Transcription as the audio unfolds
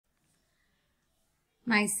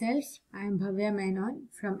Myself, I am Bhavya Menon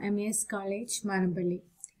from MES College, Marambali,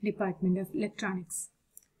 Department of Electronics.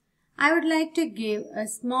 I would like to give a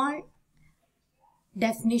small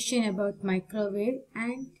definition about microwave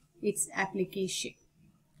and its application.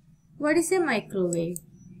 What is a microwave?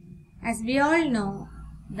 As we all know,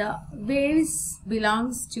 the waves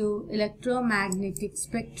belongs to electromagnetic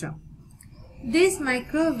spectrum. These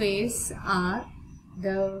microwaves are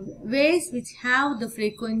the waves which have the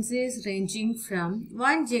frequencies ranging from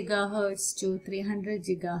 1 GHz to 300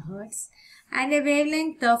 GHz and a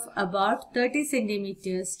wavelength of about 30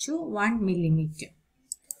 centimeters to 1 millimeter.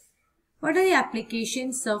 What are the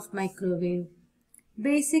applications of microwave?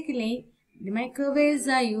 Basically, the microwaves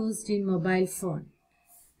are used in mobile phone,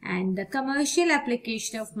 and the commercial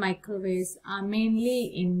application of microwaves are mainly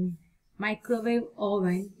in microwave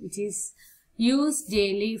oven, which is used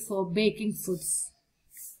daily for baking foods.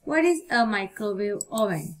 What is a microwave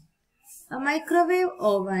oven? A microwave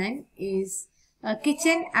oven is a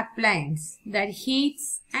kitchen appliance that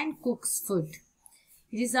heats and cooks food.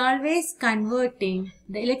 It is always converting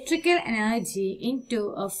the electrical energy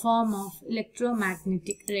into a form of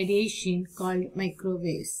electromagnetic radiation called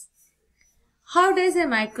microwaves. How does a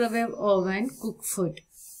microwave oven cook food?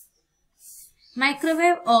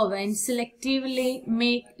 Microwave ovens selectively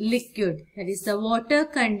make liquid, that is the water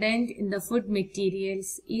content in the food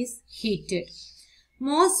materials is heated.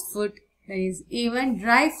 Most food, that is even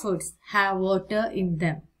dry foods, have water in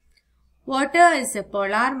them. Water is a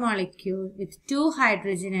polar molecule with two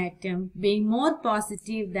hydrogen atoms being more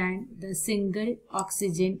positive than the single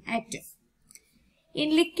oxygen atom.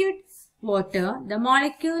 In liquid water, the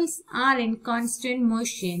molecules are in constant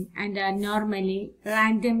motion and are normally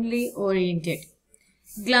randomly oriented.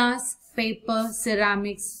 Glass, paper,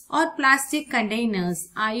 ceramics or plastic containers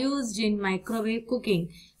are used in microwave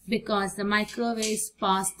cooking because the microwaves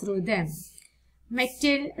pass through them.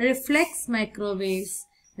 Metal reflects microwaves,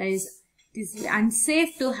 that is, it is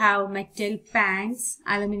unsafe to have metal pans,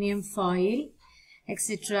 aluminium foil,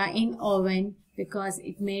 etc. in oven because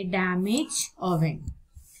it may damage oven.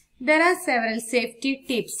 There are several safety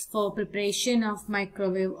tips for preparation of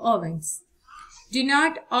microwave ovens. Do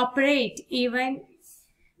not operate even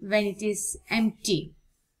when it is empty.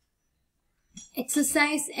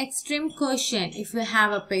 Exercise extreme caution if you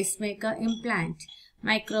have a pacemaker implant.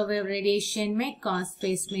 Microwave radiation may cause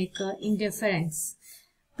pacemaker interference.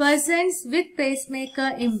 Persons with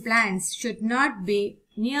pacemaker implants should not be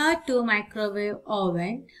near to microwave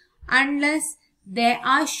oven unless they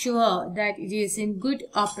are sure that it is in good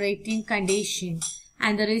operating condition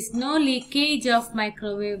and there is no leakage of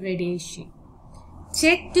microwave radiation.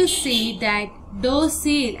 Check to see that door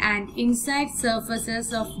seal and inside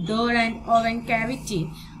surfaces of door and oven cavity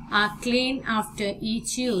are clean after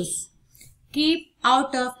each use. Keep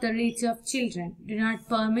out of the reach of children. Do not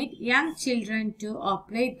permit young children to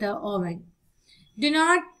operate the oven. Do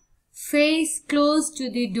not face close to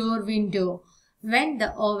the door window when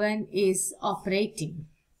the oven is operating.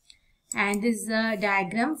 And this is a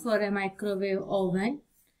diagram for a microwave oven.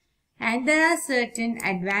 And there are certain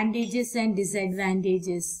advantages and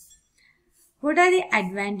disadvantages. What are the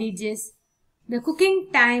advantages? The cooking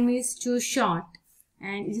time is too short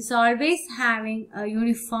and it is always having a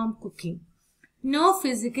uniform cooking. No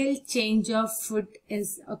physical change of food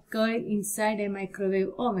is occurring inside a microwave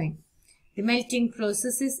oven. The melting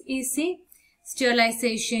process is easy.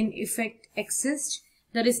 Sterilization effect exists.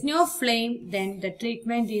 There is no flame, then the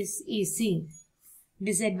treatment is easy.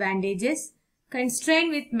 Disadvantages: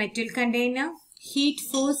 constrained with metal container. Heat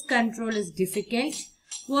force control is difficult.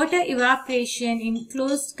 Water evaporation in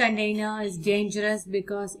closed container is dangerous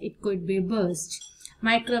because it could be burst.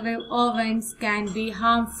 Microwave ovens can be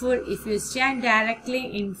harmful if you stand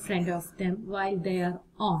directly in front of them while they are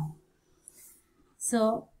on.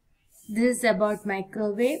 So, this is about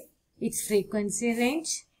microwave, its frequency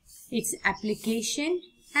range, its application,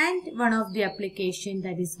 and one of the application,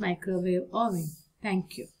 that is microwave oven.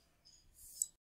 Thank you.